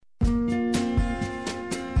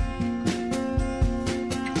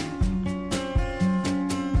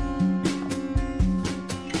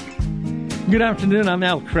Good afternoon. I'm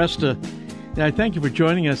Al Cresta. I thank you for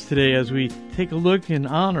joining us today as we take a look and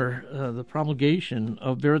honor the promulgation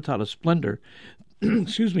of Veritatis Splendor,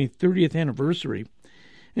 30th anniversary.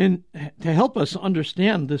 And to help us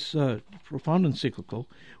understand this profound encyclical,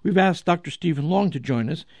 we've asked Dr. Stephen Long to join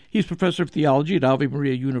us. He's professor of theology at Ave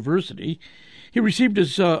Maria University. He received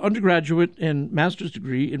his undergraduate and master's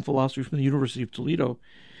degree in philosophy from the University of Toledo.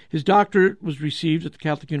 His doctorate was received at the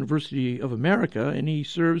Catholic University of America, and he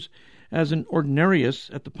serves as an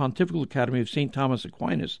ordinarius at the Pontifical Academy of St. Thomas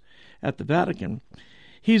Aquinas at the Vatican.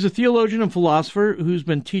 He's a theologian and philosopher who's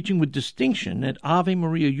been teaching with distinction at Ave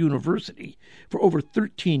Maria University for over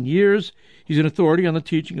 13 years. He's an authority on the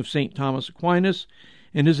teaching of St. Thomas Aquinas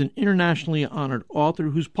and is an internationally honored author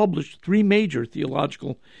who's published 3 major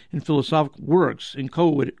theological and philosophical works and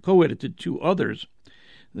co-edited 2 others.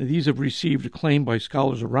 These have received acclaim by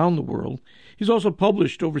scholars around the world. He's also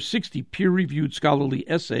published over 60 peer-reviewed scholarly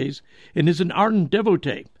essays and is an ardent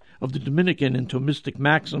devotee of the Dominican and Thomistic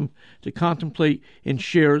maxim to contemplate and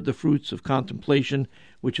share the fruits of contemplation,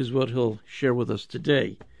 which is what he'll share with us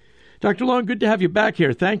today. Dr. Long, good to have you back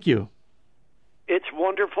here. Thank you. It's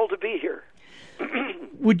wonderful to be here.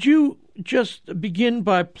 Would you just begin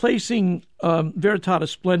by placing Veritatis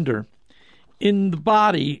Splendor in the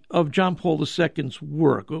body of John Paul II's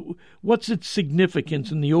work? What's its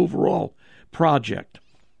significance in the overall project?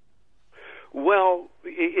 Well,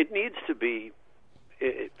 it needs to be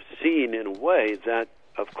seen in a way that,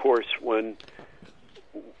 of course, when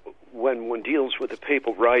one deals with a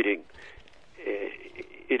papal writing,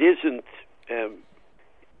 it isn't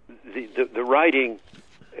the writing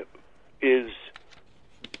is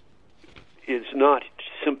not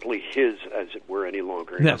simply his, as it were, any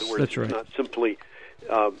longer. In yes, other words, that's right. It's not simply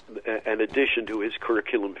an addition to his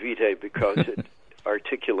curriculum vitae because it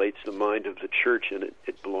articulates the mind of the Church and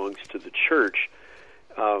it belongs to the Church.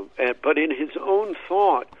 But in his own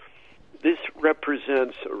thought, this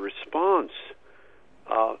represents a response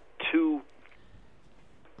to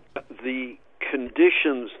the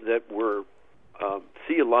conditions that were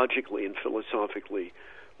theologically and philosophically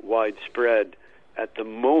widespread at the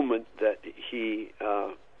moment that he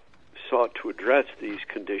sought to address these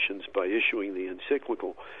conditions by issuing the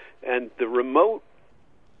encyclical. And the remote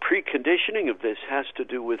preconditioning of this has to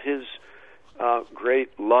do with his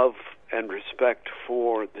great love and respect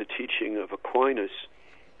for the teaching of Aquinas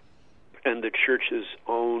and the Church's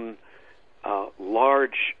own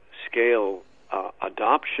large-scale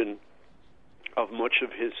adoption of much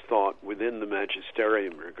of his thought within the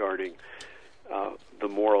magisterium regarding the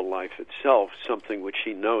moral life itself, something which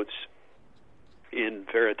he notes in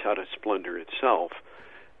Veritatis Splendor itself.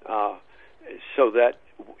 So that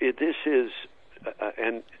this is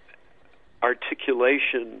an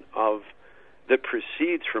articulation of that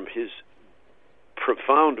proceeds from his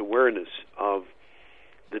profound awareness of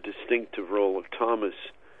the distinctive role of Thomas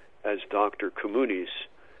as Doctor Communis,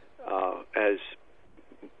 as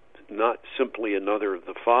not simply another of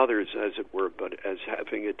the fathers, as it were, but as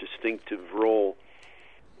having a distinctive role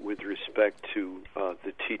with respect to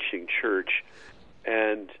the teaching Church,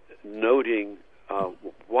 and noting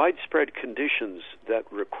widespread conditions that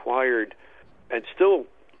required, and still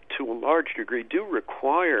to a large degree do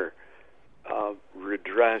require,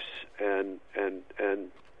 redress and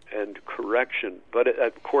correction. But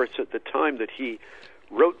of course, at the time that he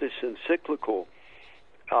wrote this encyclical,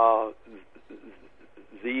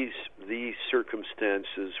 these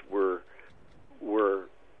circumstances were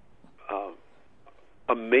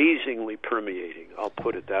amazingly permeating. I'll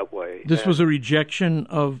put it that way. This was a rejection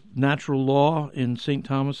of natural law in St.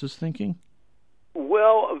 Thomas's thinking?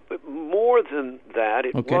 Well, more than that,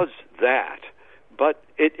 it was that. But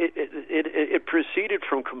it proceeded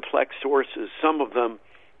from complex sources, some of them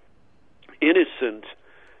innocent,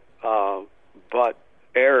 but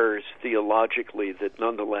errors theologically that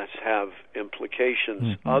nonetheless have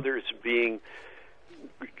implications, others being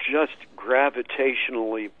just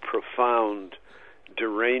gravitationally profound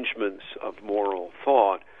derangements of moral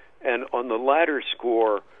thought. And on the latter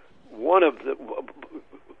score, one of the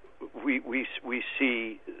we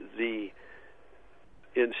see the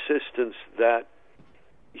insistence that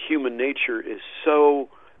human nature is so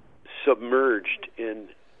submerged in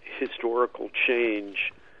historical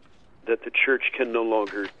change that the Church can no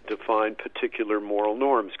longer define particular moral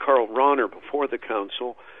norms. Karl Rahner, before the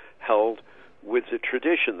Council, held with the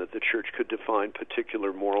tradition that the Church could define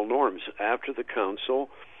particular moral norms. After the Council,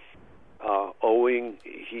 owing,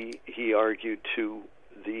 he argued, to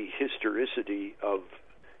the historicity of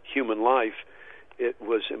human life, it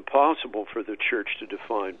was impossible for the Church to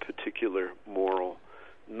define particular moral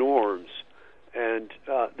norms. And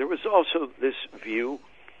there was also this view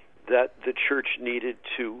that the church needed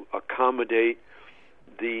to accommodate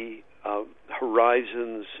the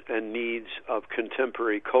horizons and needs of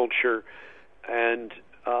contemporary culture, and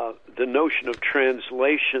the notion of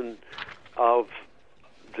translation of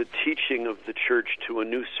the teaching of the church to a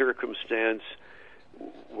new circumstance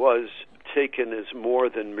was taken as more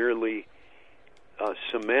than merely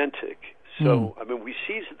semantic. So, I mean, we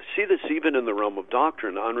see this even in the realm of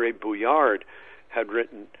doctrine. Henri Bouillard had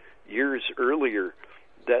written years earlier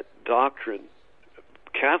that doctrine,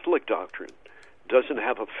 Catholic doctrine, doesn't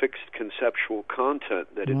have a fixed conceptual content,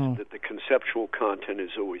 that the conceptual content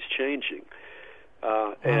is always changing.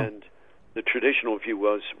 And the traditional view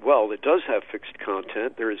was, well, it does have fixed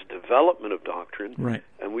content. There is development of doctrine, right,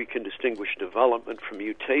 and we can distinguish development from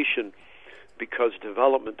mutation, because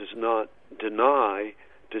development does not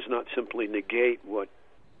simply negate what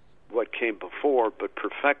came before, but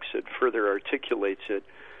perfects it, further articulates it.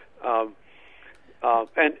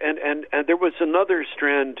 And there was another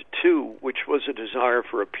strand too, which was a desire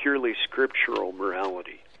for a purely scriptural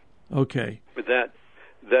morality. Okay. That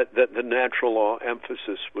the natural law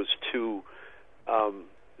emphasis was too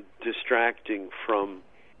distracting from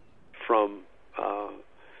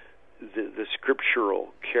the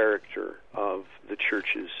scriptural character of the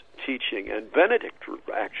church's teaching. And Benedict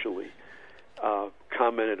actually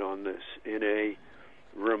commented on this in a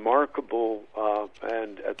remarkable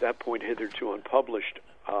and at that point hitherto unpublished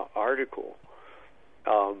article.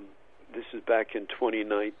 This is back in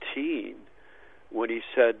 2019, when he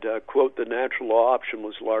said, quote, "The natural law option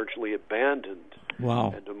was largely abandoned,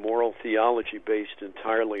 wow, and a moral theology based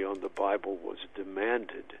entirely on the Bible was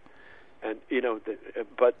demanded." And,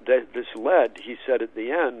 this led, he said at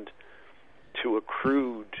the end, to a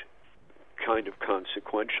crude kind of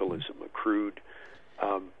consequentialism, a crude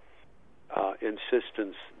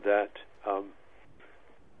insistence that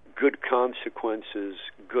good consequences,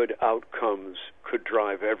 good outcomes could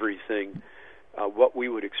drive everything. What we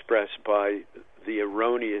would express by the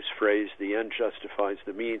erroneous phrase, "the end justifies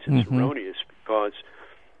the means," it's erroneous, because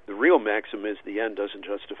the real maxim is the end doesn't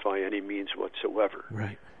justify any means whatsoever.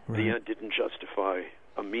 Right. The end didn't justify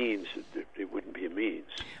a means; it wouldn't be a means.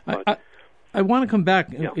 I want to come back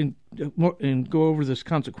and go over this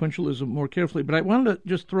consequentialism more carefully, but I wanted to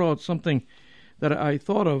just throw out something that I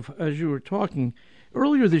thought of as you were talking.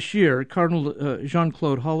 Earlier this year, Cardinal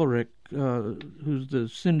Jean-Claude Hollerich, who's the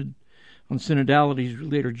Synod on Synodality's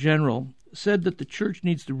Relator General, said that the Church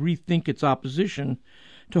needs to rethink its opposition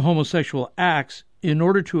to homosexual acts in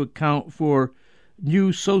order to account for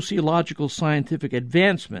new sociological scientific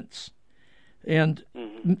advancements. And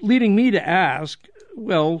leading me to ask,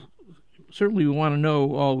 well, certainly we want to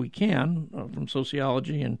know all we can from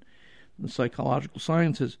sociology and the psychological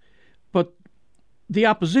sciences, but the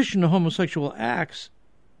opposition to homosexual acts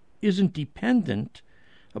isn't dependent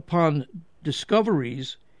upon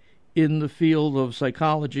discoveries in the field of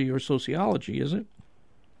psychology or sociology, is it?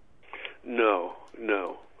 No.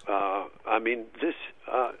 I mean, this.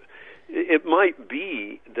 It might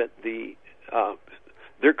be that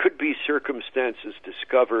there could be circumstances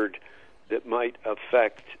discovered that might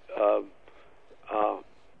affect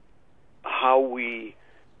how we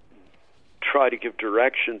try to give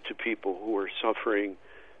direction to people who are suffering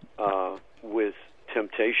with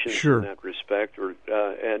temptation in that respect, or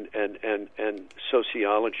and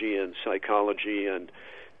sociology and psychology and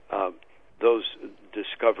those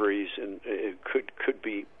discoveries, and it could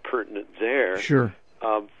be pertinent there. Sure.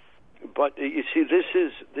 But you see, this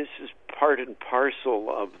is part and parcel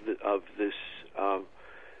of this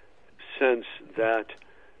sense that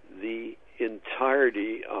the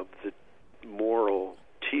entirety of the moral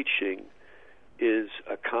teaching is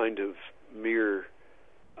a kind of mere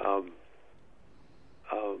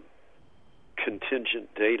contingent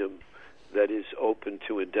datum that is open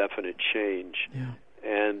to indefinite change. Yeah.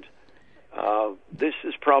 And this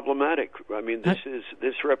is problematic. I mean,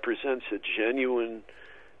 this represents a genuine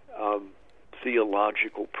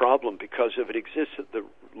theological problem, because if it exists at the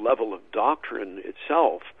level of doctrine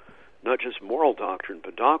itself, not just moral doctrine,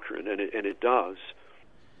 but doctrine, and it does,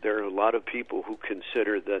 there are a lot of people who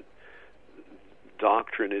consider that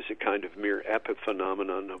doctrine is a kind of mere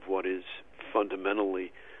epiphenomenon of what is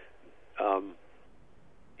fundamentally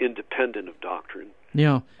independent of doctrine,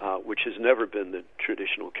 which has never been the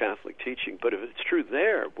traditional Catholic teaching. But if it's true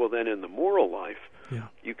there, well, then in the moral life,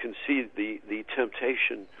 you can see the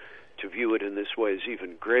temptation to view it in this way is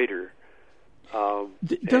even greater.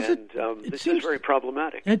 This is very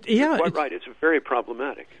problematic. You're quite right. It's very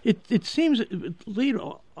problematic. It seems,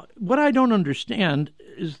 what I don't understand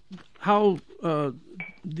is how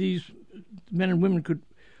these men and women could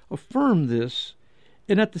affirm this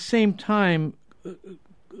and at the same time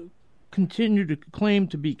continue to claim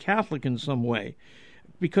to be Catholic in some way,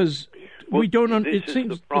 because we don't. This is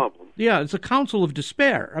the problem. It's a council of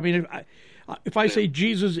despair. I mean, if I say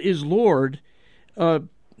Jesus is Lord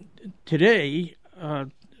today,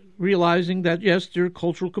 realizing that yes, there are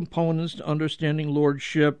cultural components to understanding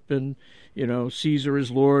lordship, and Caesar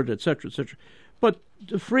is Lord, etc., etc. But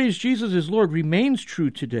the phrase Jesus is Lord remains true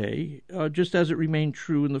today, just as it remained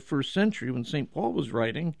true in the first century when St. Paul was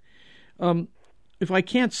writing. If I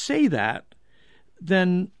can't say that,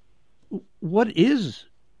 then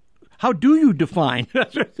how do you define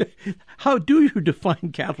Catholic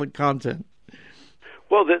content?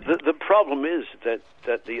 Well, the problem is that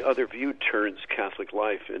the other view turns Catholic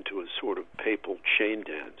life into a sort of papal chain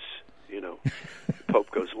dance. The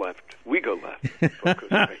Pope goes left, we go left. The Pope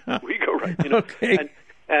goes right, we go right. Okay.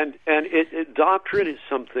 And doctrine is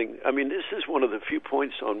something. I mean, this is one of the few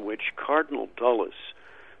points on which Cardinal Dulles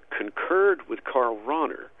concurred with Karl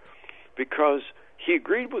Rahner, because he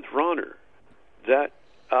agreed with Rahner that,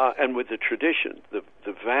 and with the tradition,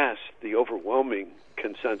 the overwhelming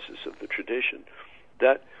consensus of the tradition,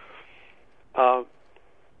 that the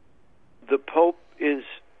Pope is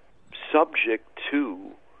subject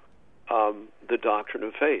to the doctrine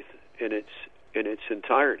of faith in its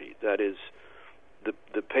entirety. That is,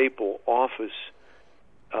 the papal office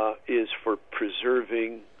is for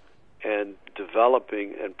preserving and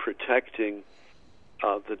developing and protecting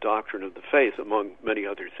the doctrine of the faith, among many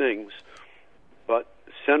other things, but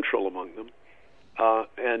central among them.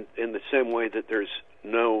 And in the same way that there's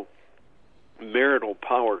no marital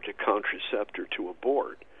power to contracept or to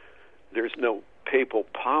abort, there's no papal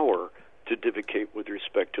power to divocate with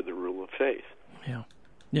respect to the rule of faith.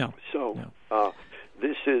 Yeah. So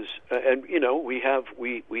this is, and we have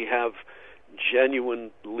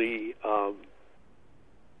genuinely,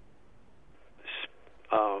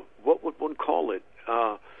 what would one call it?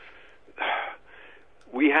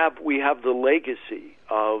 We have the legacy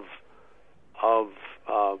of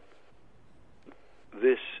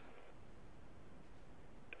this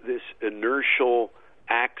inertial,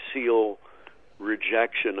 axial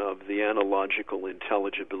rejection of the analogical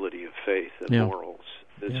intelligibility of faith and morals.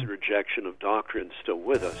 This rejection of doctrine still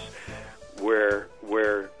with us, where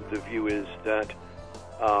the view is that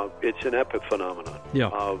it's an epiphenomenon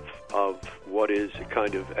of what is a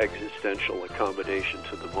kind of existential accommodation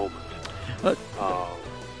to the moment.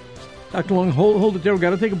 Dr. Long, hold it there. We've got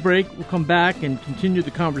to take a break. We'll come back and continue the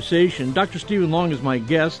conversation. Dr. Stephen Long is my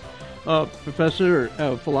guest, professor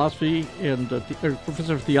of philosophy and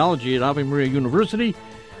professor of theology at Ave Maria University.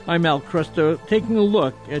 I'm Al Kresta, taking a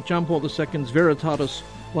look at John Paul II's Veritatis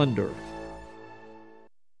Splendor.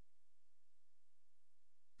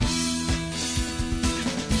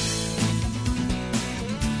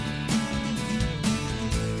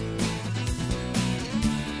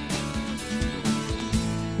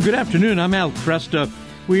 Good afternoon. I'm Al Kresta.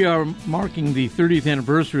 We are marking the 30th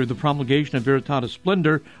anniversary of the promulgation of Veritatis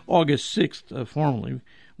Splendor. August 6th, formally,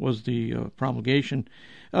 was the promulgation.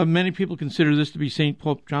 Many people consider this to be St.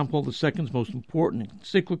 John Paul II's most important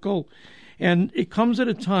encyclical, and it comes at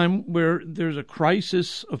a time where there's a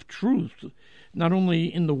crisis of truth, not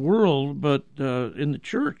only in the world, but in the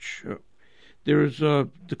Church. There's the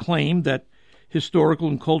claim that historical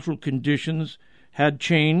and cultural conditions had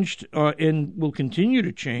changed and will continue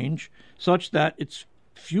to change, such that it's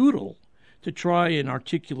futile to try and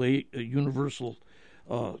articulate a universal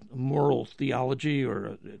moral theology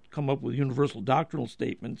or come up with universal doctrinal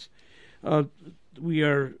statements. We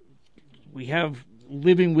have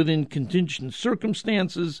living within contingent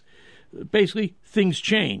circumstances. Basically, things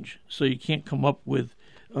change, so you can't come up with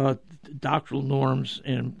doctrinal norms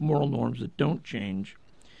and moral norms that don't change.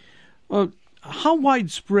 How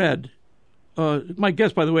widespread? My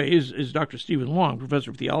guest, by the way, is Dr. Stephen Long,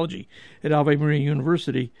 professor of theology at Ave Maria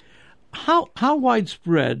University. How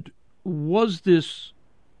widespread was this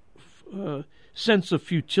sense of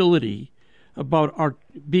futility about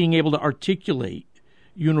being able to articulate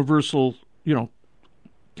universal,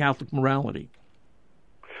 Catholic morality?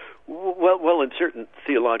 Well, in certain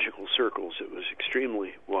theological circles, it was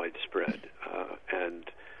extremely widespread,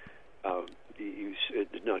 and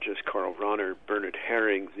not just Karl Rahner, Bernard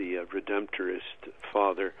Herring, the Redemptorist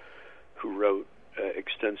father, who wrote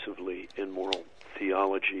extensively in moral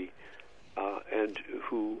theology, and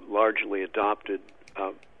who largely adopted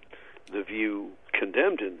the view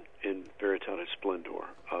condemned in Veritatis Splendor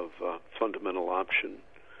of fundamental option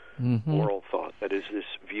moral thought. That is, this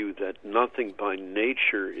view that nothing by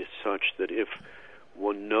nature is such that if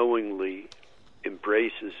one knowingly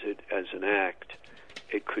embraces it as an act,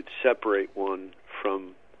 it could separate one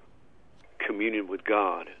from communion with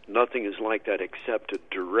God. Nothing is like that except a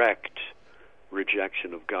direct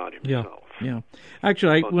rejection of God himself. Yeah.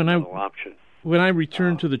 Actually, when I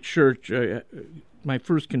returned to the church, my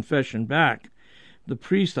first confession back, the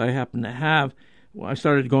priest I happened to have, I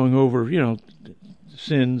started going over,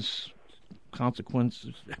 sins,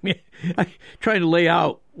 consequences. I mean, trying to lay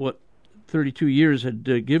out what 32 years had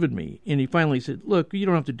given me. And he finally said, look, you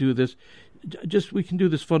don't have to do this. We can do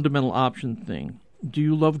this fundamental option thing. Do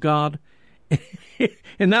you love God?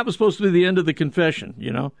 And that was supposed to be the end of the confession,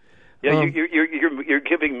 Yeah, you're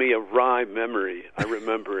giving me a wry memory. I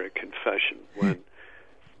remember a confession when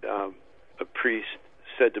a priest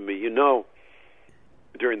said to me,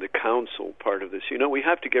 during the council part of this, we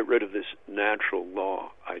have to get rid of this natural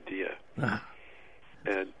law idea.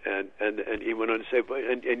 And he went on to say,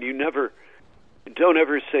 and you don't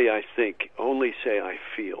ever say I think, only say I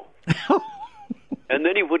feel. And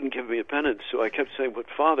then he wouldn't give me a penance, so I kept saying, but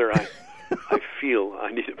Father, I feel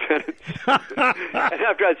I need a penance. And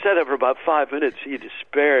after I'd said that for about 5 minutes, he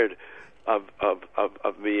despaired of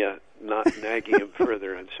me not nagging him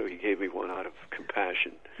further, and so he gave me one out of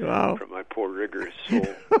compassion for my poor rigorous soul.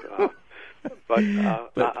 This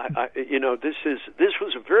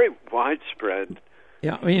was a very widespread.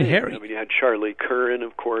 Yeah, I mean, you had Charlie Curran,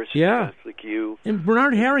 of course, Catholic U. And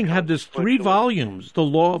Bernard Herring had this 3 volumes, The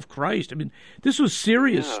Law of Christ. I mean, this was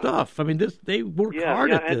serious stuff. I mean, they worked hard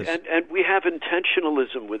at this. And we have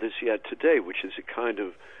intentionalism with us yet today, which is a kind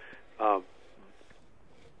of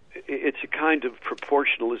it's a kind of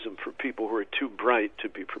proportionalism for people who are too bright to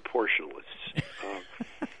be proportionalists.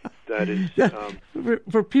 That is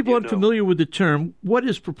for people unfamiliar with the term. What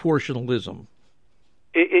is proportionalism?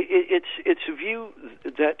 It's a view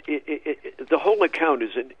that the whole account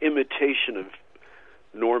is an imitation of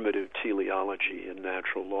normative teleology and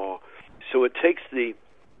natural law. So it apes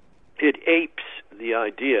the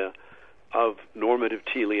idea of normative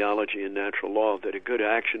teleology and natural law, that a good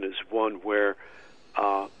action is one where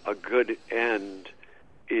a good end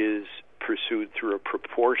is pursued through a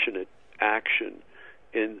proportionate action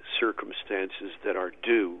in circumstances that are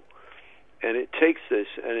due. And it takes this,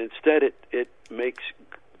 and instead it makes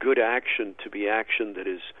good action to be action that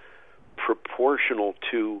is proportional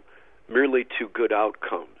merely to good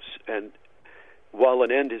outcomes. And while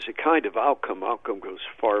an end is a kind of outcome goes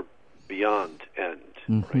far beyond end.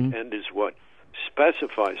 Mm-hmm. Right? End is what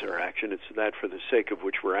specifies our action. It's that for the sake of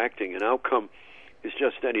which we're acting. An outcome is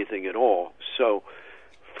just anything at all. So,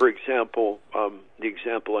 for example, the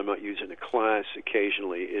example I might use in a class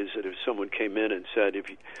occasionally is that if someone came in and said,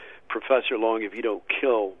 Professor Long, if you don't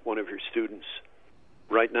kill one of your students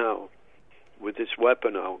right now with this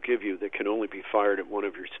weapon I'll give you that can only be fired at one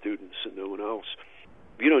of your students and no one else,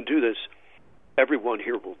 if you don't do this, everyone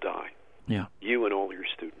here will die. Yeah. You and all your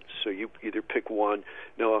students. So you either pick one.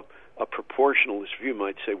 Now, a proportionalist view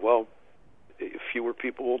might say, well, fewer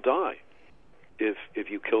people will die if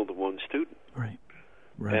you kill the one student. Right.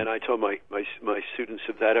 And I told my students,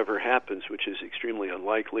 if that ever happens, which is extremely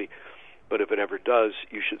unlikely, but if it ever does,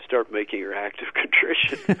 you should start making your act of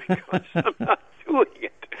contrition because I'm not doing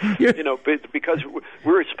it. Because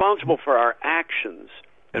we're responsible for our actions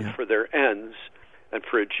and for their ends and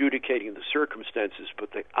for adjudicating the circumstances,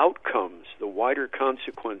 but the outcomes, the wider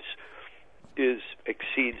consequence,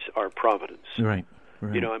 exceeds our providence. Right.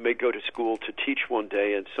 I may go to school to teach one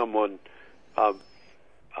day, and someone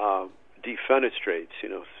defenestrates,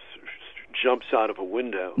 jumps out of a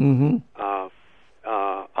window. Mm-hmm.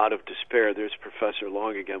 Out of despair. There's Professor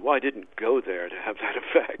Long again. Well, I didn't go there to have that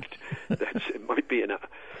effect. It might be enough.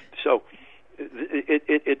 So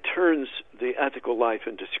it turns the ethical life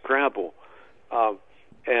into Scrabble,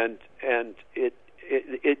 and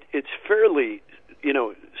it's fairly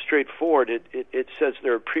straightforward. It says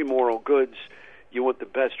there are premoral goods. You want the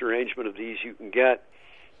best arrangement of these you can get.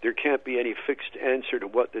 There can't be any fixed answer to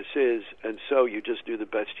what this is, and so you just do the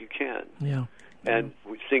best you can. Yeah. And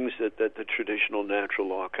things that the traditional natural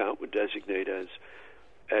law account would designate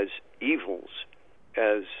as evils,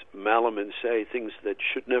 as Malamans say, things that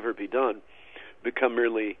should never be done, become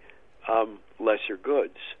merely lesser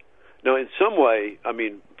goods. Now, in some way,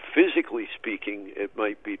 physically speaking, it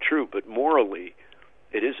might be true, but morally,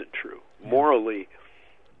 it isn't true. Morally,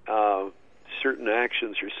 certain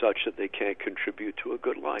actions are such that they can't contribute to a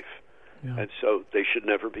good life. Yeah. And so they should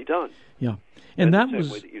never be done. Yeah, and that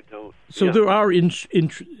was way that you don't. So there are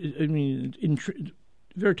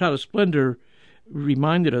Veritatis Splendor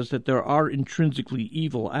reminded us that there are intrinsically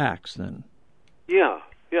evil acts. Then. Yeah.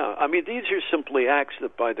 These are simply acts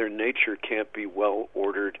that, by their nature, can't be well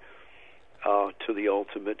ordered to the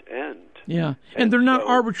ultimate end. Yeah, and they're not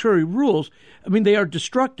arbitrary rules. They are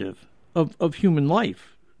destructive of human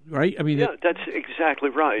life. right? I mean, that's exactly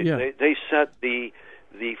right. Yeah. They set the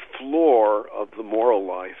floor of the moral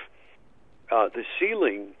life. The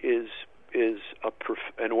ceiling is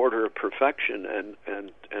an order of perfection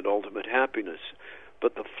and ultimate happiness,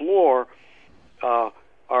 but the floor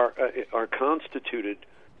are constituted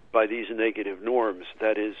by these negative norms.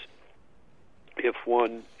 That is, if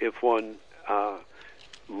one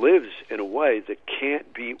lives in a way that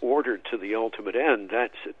can't be ordered to the ultimate end,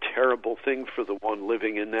 that's a terrible thing for the one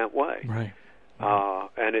living in that way. Right.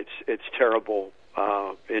 And it's terrible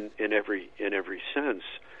in every sense.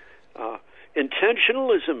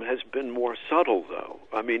 Intentionalism has been more subtle, though.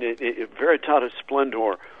 I mean, Veritatis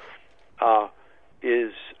Splendor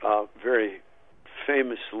is very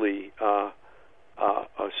famously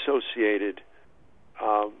associated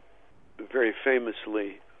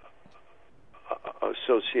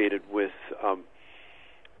with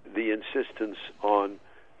the insistence on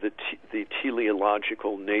the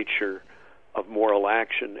teleological nature of moral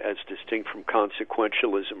action as distinct from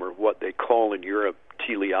consequentialism, or what they call in Europe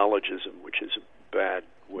teleologism, which is a bad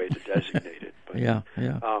way to designate it.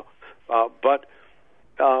 But, but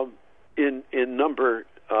in number,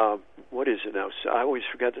 what is it now? I always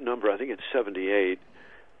forget the number. I think it's 78,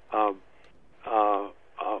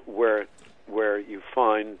 where you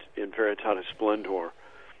find in Veritatis Splendor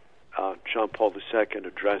John Paul II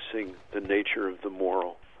addressing the nature of the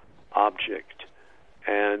moral object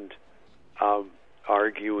and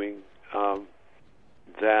arguing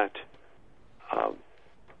that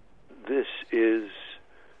this is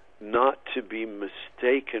not to be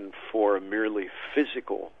mistaken for a merely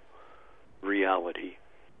physical reality,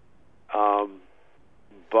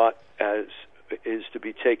 but is to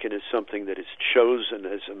be taken as something that is chosen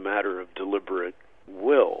as a matter of deliberate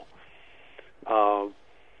will.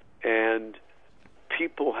 And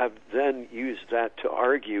people have then used that to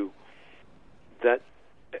argue that,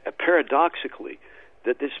 paradoxically,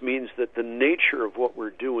 that this means that the nature of what we're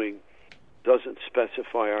doing doesn't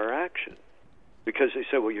specify our action. Because they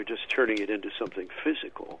say, well, you're just turning it into something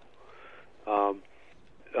physical.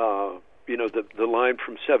 The line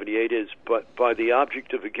from 78 is, but by the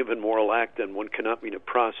object of a given moral act, then one cannot mean a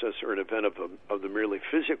process or an event of the merely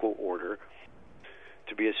physical order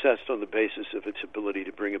to be assessed on the basis of its ability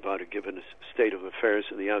to bring about a given state of affairs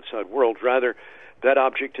in the outside world. Rather, that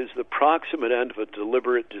object is the proximate end of a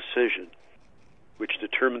deliberate decision which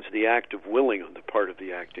determines the act of willing on the part of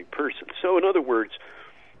the acting person. So, in other words,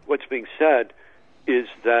 what's being said is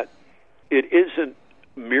that it isn't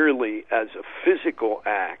merely as a physical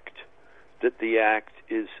act that the act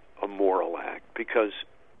is a moral act, because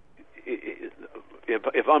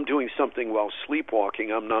if I'm doing something while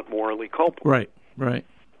sleepwalking, I'm not morally culpable. Right.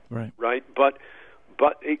 But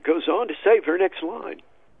it goes on to say, very next line,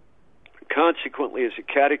 consequently, as the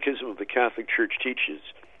Catechism of the Catholic Church teaches,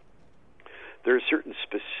 there are certain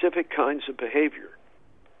specific kinds of behavior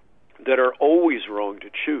that are always wrong to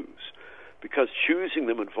choose, because choosing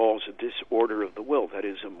them involves a disorder of the will, that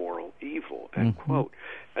is, a moral evil, end quote.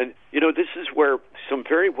 And, this is where some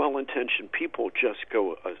very well-intentioned people just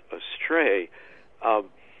go astray.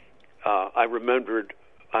 I'm reminded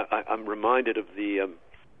of the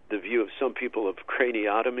view of some people of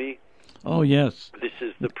craniotomy. Oh, yes. This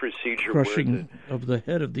is the procedure crushing of the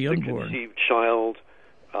head of the unborn. The conceived child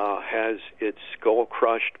has its skull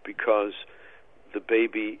crushed because the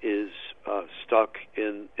baby is stuck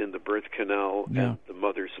in the birth canal, and the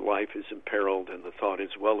mother's life is imperiled, and the thought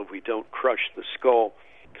is, well, if we don't crush the skull,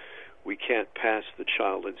 we can't pass the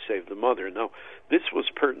child and save the mother. Now, this was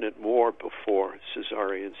pertinent more before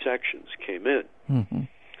cesarean sections came in. Mm-hmm.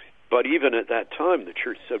 But even at that time, the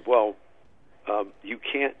church said, well, you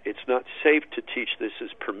can't, it's not safe to teach this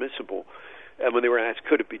as permissible. And when they were asked,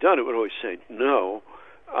 could it be done, it would always say no.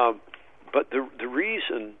 But the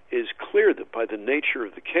reason is clear, that by the nature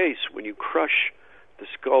of the case, when you crush the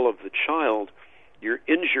skull of the child, you're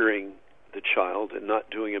injuring the child and not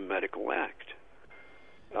doing a medical act.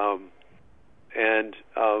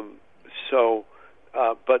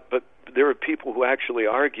 But there are people who actually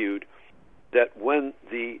argued that when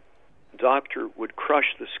the doctor would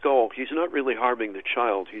crush the skull, he's not really harming the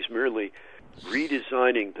child. He's merely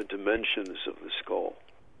redesigning the dimensions of the skull.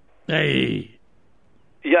 Hey.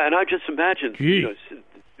 Yeah, and I just imagine,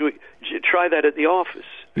 try that at the office.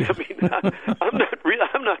 I mean,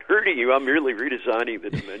 I'm not hurting you. I'm merely redesigning the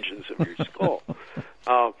dimensions of your skull.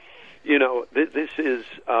 This is.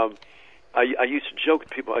 I used to joke with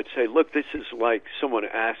people. I'd say, look, this is like someone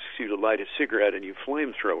asks you to light a cigarette and you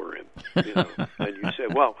flamethrower him. And you say,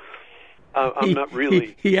 well, I'm not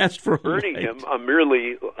really he asked for burning light. him. I'm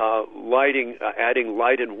merely adding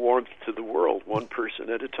light and warmth to the world, one person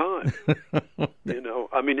at a time.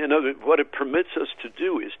 I mean, what it permits us to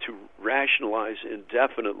do is to rationalize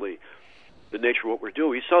indefinitely the nature of what we're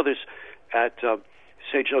doing. We saw this at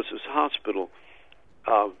St. Joseph's Hospital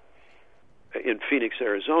in Phoenix,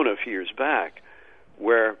 Arizona, a few years back,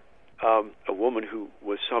 where a woman who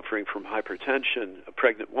was suffering from hypertension, a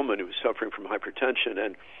pregnant woman who was suffering from hypertension,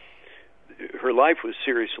 and her life was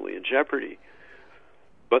seriously in jeopardy.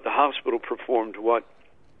 But the hospital performed what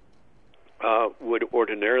would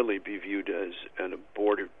ordinarily be viewed as an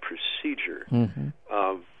abortive procedure.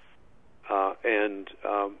 And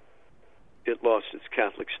it lost its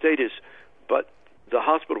Catholic status. But the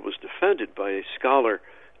hospital was defended by a scholar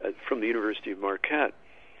from the University of Marquette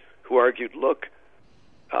who argued, look,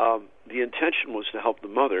 the intention was to help the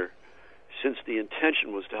mother. Since the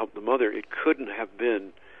intention was to help the mother, it couldn't have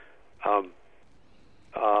been a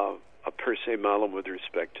per se malum with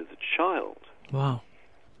respect to the child. Wow.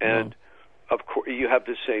 And, of course, you have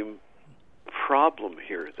the same problem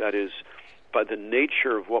here. That is, by the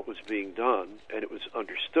nature of what was being done, and it was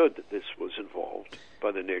understood that this was involved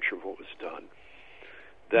by the nature of what was done,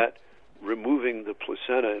 that removing the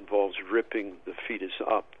placenta involves ripping the fetus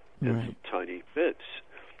up into tiny bits.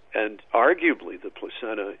 And arguably the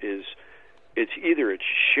placenta it's either a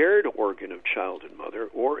shared organ of child and mother,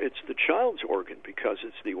 or it's the child's organ, because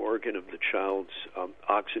it's the organ of the child's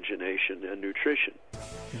oxygenation and nutrition.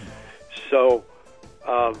 So,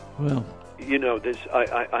 this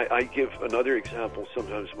I give another example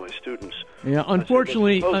sometimes to my students. Yeah,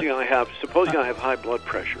 unfortunately, supposing I have high blood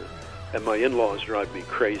pressure, and my in-laws drive me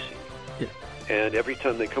crazy, and every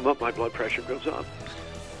time they come up, my blood pressure goes up.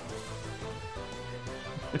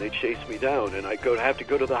 They chase me down, and I have to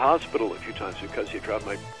go to the hospital a few times because they drive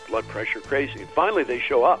my blood pressure crazy. And finally, they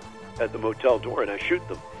show up at the motel door, and I shoot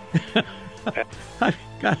them.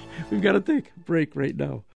 We've got to take a break right now.